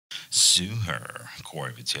Sue her.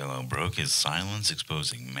 Cory Vitiello broke his silence,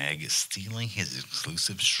 exposing Meg stealing his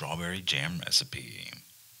exclusive strawberry jam recipe.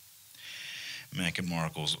 Meghan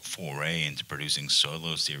Markle's foray into producing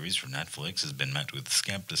solo series for Netflix has been met with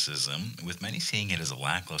skepticism, with many seeing it as a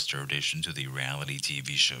lackluster addition to the reality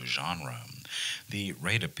TV show genre. The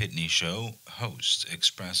Reita Pitney Show host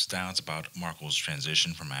expressed doubts about Markle's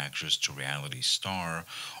transition from actress to reality star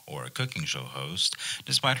or a cooking show host,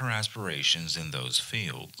 despite her aspirations in those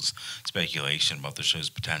fields. Speculation about the show's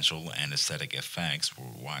potential anesthetic effects were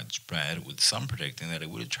widespread, with some predicting that it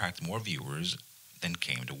would attract more viewers than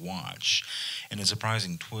came to watch. In a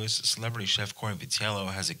surprising twist, celebrity chef Cory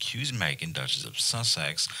Vitiello has accused Meghan, Duchess of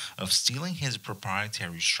Sussex, of stealing his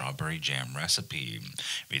proprietary strawberry jam recipe.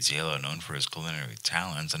 Vitiello, known for his culinary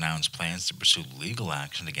talents, announced plans to pursue legal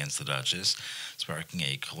action against the Duchess, sparking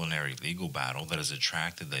a culinary legal battle that has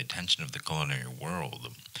attracted the attention of the culinary world.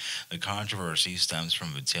 The controversy stems from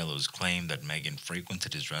Vitiello's claim that Meghan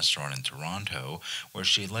frequented his restaurant in Toronto, where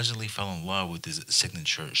she allegedly fell in love with his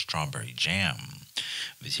signature strawberry jam.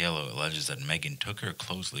 Vitiello alleges that Meghan took her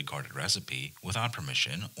closely guarded recipe without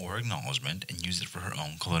permission or acknowledgement and used it for her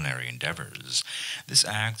own culinary endeavors. This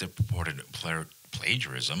act of purported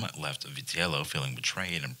plagiarism left Vitiello feeling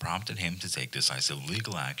betrayed and prompted him to take decisive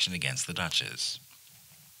legal action against the Duchess.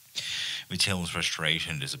 Vitiello's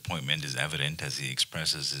frustration and disappointment is evident as he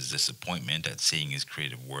expresses his disappointment at seeing his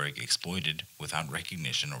creative work exploited without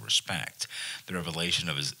recognition or respect. The revelation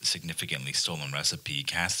of his significantly stolen recipe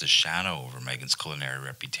casts a shadow over Meghan's culinary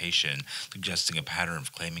reputation, suggesting a pattern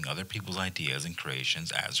of claiming other people's ideas and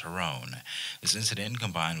creations as her own. This incident,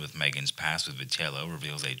 combined with Meghan's past with Vitiello,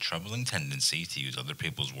 reveals a troubling tendency to use other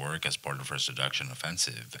people's work as part of her seduction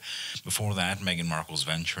offensive. Before that, Meghan Markle's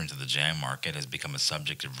venture into the jam market has become a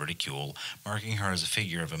subject of ridicule, marking her as a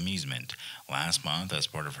figure of amusement. Last month, as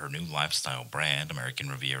part of her new lifestyle brand, American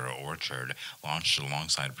Riviera Orchard, launched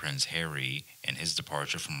alongside Prince Harry and his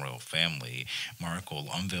departure from royal family, Markle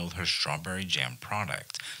unveiled her strawberry jam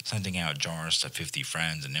product, sending out jars to 50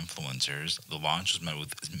 friends and influencers. The launch was met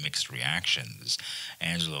with mixed reactions.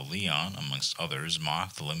 Angela Leon, amongst others,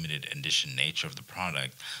 mocked the limited edition nature of the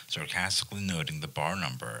product, sarcastically noting the bar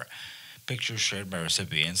number. Pictures shared by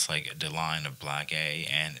recipients like Deline of Black A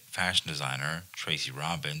and fashion designer Tracy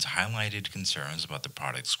Robbins highlighted concerns about the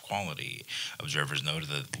product's quality. Observers noted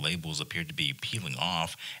that the labels appeared to be peeling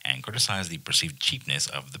off and criticized the perceived cheapness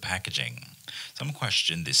of the packaging. Some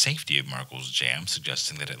questioned the safety of Markle's jam,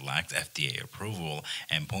 suggesting that it lacked FDA approval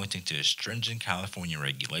and pointing to stringent California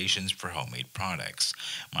regulations for homemade products.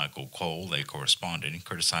 Michael Cole, a correspondent,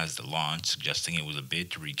 criticized the launch, suggesting it was a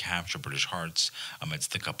bid to recapture British hearts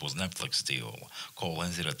amidst the couple's Netflix deal. Cole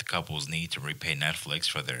hinted at the couple's need to repay Netflix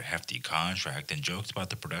for their hefty contract and joked about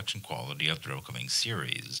the production quality of their upcoming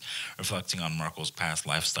series, reflecting on Markle's past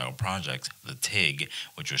lifestyle project, The Tig,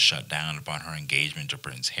 which was shut down upon her engagement to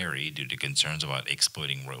Prince Harry due to concerns about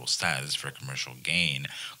exploiting royal status for commercial gain.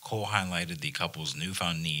 Cole highlighted the couple's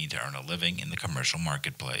newfound need to earn a living in the commercial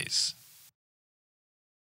marketplace.